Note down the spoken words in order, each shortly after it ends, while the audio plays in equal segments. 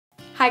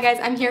Hi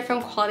guys, I'm here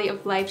from Quality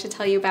of Life to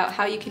tell you about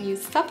how you can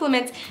use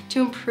supplements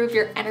to improve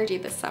your energy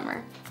this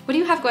summer. What do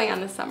you have going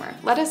on this summer?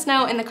 Let us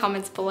know in the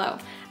comments below.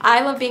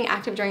 I love being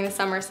active during the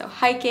summer, so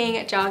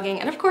hiking, jogging,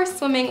 and of course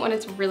swimming when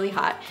it's really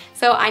hot.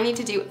 So I need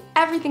to do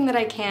everything that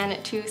I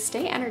can to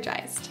stay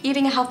energized.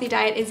 Eating a healthy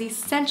diet is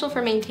essential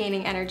for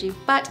maintaining energy,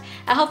 but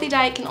a healthy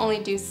diet can only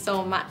do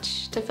so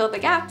much. To fill the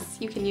gaps,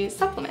 you can use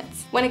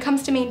supplements. When it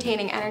comes to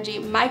maintaining energy,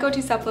 my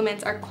go-to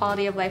supplements are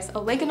Quality of Life's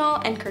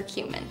Oligonol and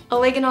Curcumin.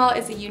 Oligonol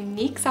is a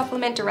unique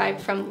supplement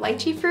derived from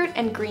lychee fruit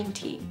and green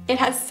tea. It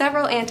has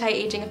several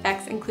anti-aging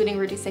effects, including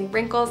reducing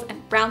wrinkles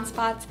and brown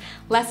spots,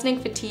 lessening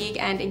fatigue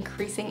and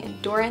increasing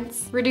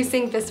endurance,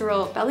 reducing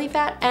visceral belly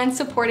fat, and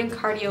supporting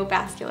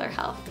cardiovascular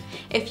health.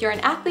 If you're an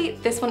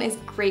athlete, this one is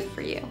great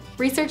for you.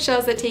 Research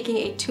shows that taking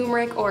a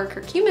turmeric or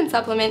curcumin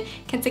supplement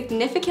can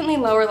significantly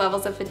lower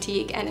levels of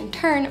fatigue and in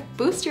turn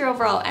boost your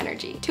overall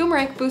energy.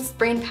 Turmeric boosts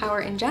brain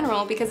power in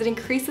general because it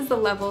increases the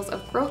levels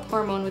of growth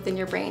hormone within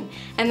your brain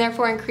and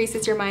therefore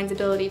increases your mind's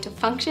ability to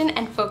function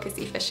and focus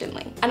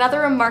efficiently.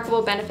 Another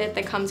remarkable benefit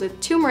that comes with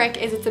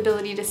turmeric is its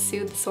ability to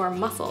soothe sore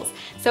muscles.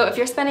 So if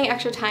you're spending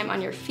extra time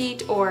on your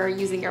feet or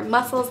using your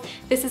muscles,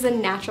 this is a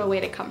natural way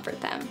to comfort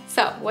them.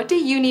 So what do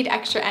you need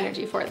extra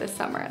energy for this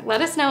summer?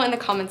 Let us know in the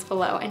comments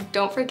below, and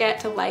don't forget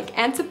to like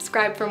and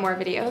subscribe for more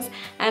videos,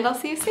 and I'll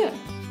see you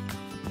soon.